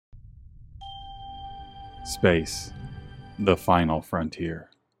Space, the final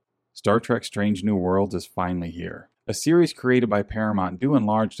frontier. Star Trek Strange New Worlds is finally here. A series created by Paramount due in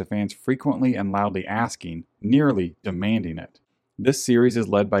large to fans frequently and loudly asking, nearly demanding it. This series is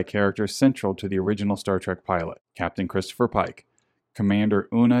led by characters central to the original Star Trek pilot, Captain Christopher Pike, Commander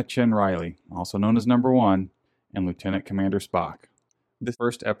Una Chen Riley, also known as Number 1, and Lieutenant Commander Spock. This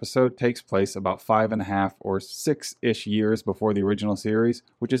first episode takes place about 5.5 or 6-ish years before the original series,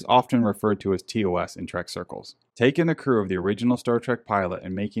 which is often referred to as TOS in Trek circles. Taking the crew of the original Star Trek pilot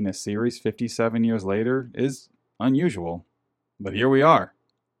and making a series 57 years later is unusual. But here we are.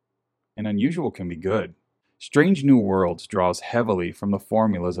 And unusual can be good. Strange New Worlds draws heavily from the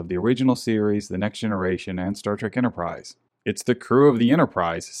formulas of the original series, The Next Generation, and Star Trek Enterprise. It's the crew of the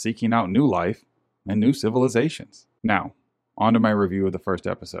Enterprise seeking out new life and new civilizations. Now, on to my review of the first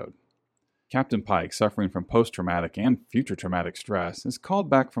episode. Captain Pike, suffering from post-traumatic and future traumatic stress, is called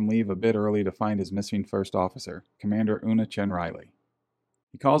back from leave a bit early to find his missing first officer, Commander Una Chen Riley.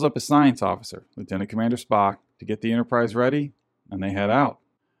 He calls up his science officer, Lieutenant Commander Spock, to get the Enterprise ready, and they head out.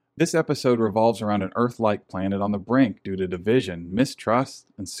 This episode revolves around an Earth-like planet on the brink due to division, mistrust,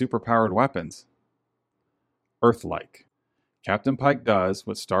 and superpowered weapons. Earth-like. Captain Pike does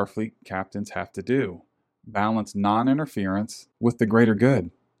what Starfleet captains have to do: balance non-interference with the greater good.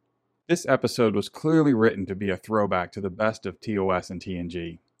 This episode was clearly written to be a throwback to the best of TOS and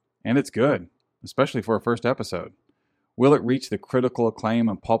TNG. And it's good, especially for a first episode. Will it reach the critical acclaim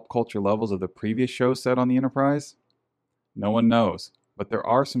and pulp culture levels of the previous shows set on the Enterprise? No one knows, but there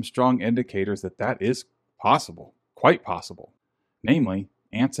are some strong indicators that that is possible, quite possible. Namely,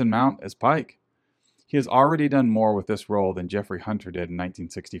 Anson Mount as Pike. He has already done more with this role than Jeffrey Hunter did in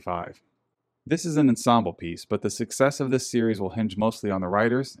 1965. This is an ensemble piece, but the success of this series will hinge mostly on the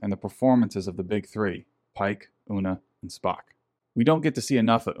writers and the performances of the big three, Pike, Una, and Spock. We don't get to see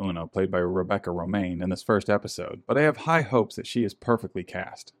enough of Una, played by Rebecca Romijn, in this first episode, but I have high hopes that she is perfectly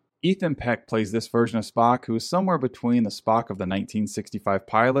cast. Ethan Peck plays this version of Spock, who is somewhere between the Spock of the 1965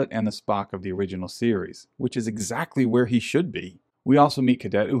 pilot and the Spock of the original series, which is exactly where he should be. We also meet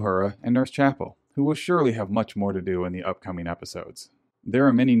Cadet Uhura and Nurse Chapel, who will surely have much more to do in the upcoming episodes. There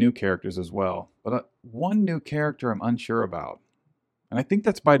are many new characters as well, but one new character I'm unsure about. And I think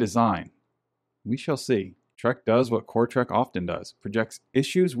that's by design. We shall see. Trek does what core Trek often does, projects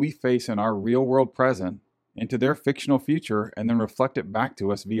issues we face in our real-world present into their fictional future and then reflect it back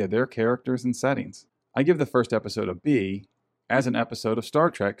to us via their characters and settings. I give the first episode a B as an episode of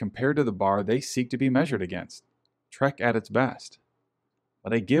Star Trek compared to the bar they seek to be measured against. Trek at its best.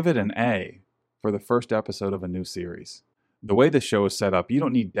 But I give it an A for the first episode of a new series. The way the show is set up, you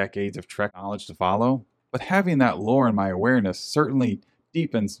don't need decades of Trek knowledge to follow, but having that lore in my awareness certainly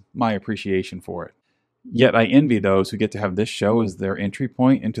deepens my appreciation for it. Yet I envy those who get to have this show as their entry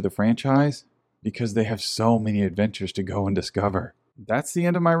point into the franchise, because they have so many adventures to go and discover. That's the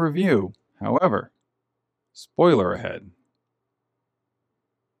end of my review. However, spoiler ahead.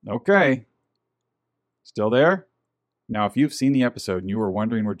 Okay. Still there? Now, if you've seen the episode and you were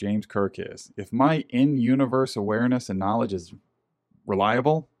wondering where James Kirk is, if my in-universe awareness and knowledge is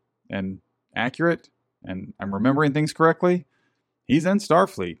reliable and accurate, and I'm remembering things correctly, he's in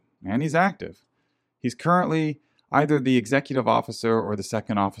Starfleet, and he's active. He's currently either the executive officer or the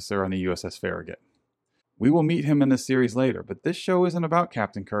second officer on the USS Farragut. We will meet him in this series later, but this show isn't about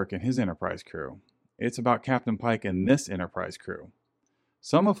Captain Kirk and his Enterprise crew. It's about Captain Pike and this Enterprise crew,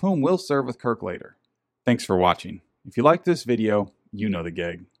 some of whom will serve with Kirk later. Thanks for watching. If you liked this video, you know the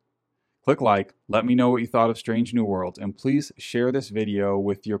gig. Click like, let me know what you thought of Strange New Worlds, and please share this video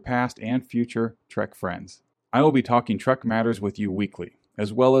with your past and future Trek friends. I will be talking Trek matters with you weekly,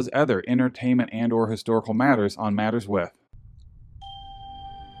 as well as other entertainment and/or historical matters on Matters With.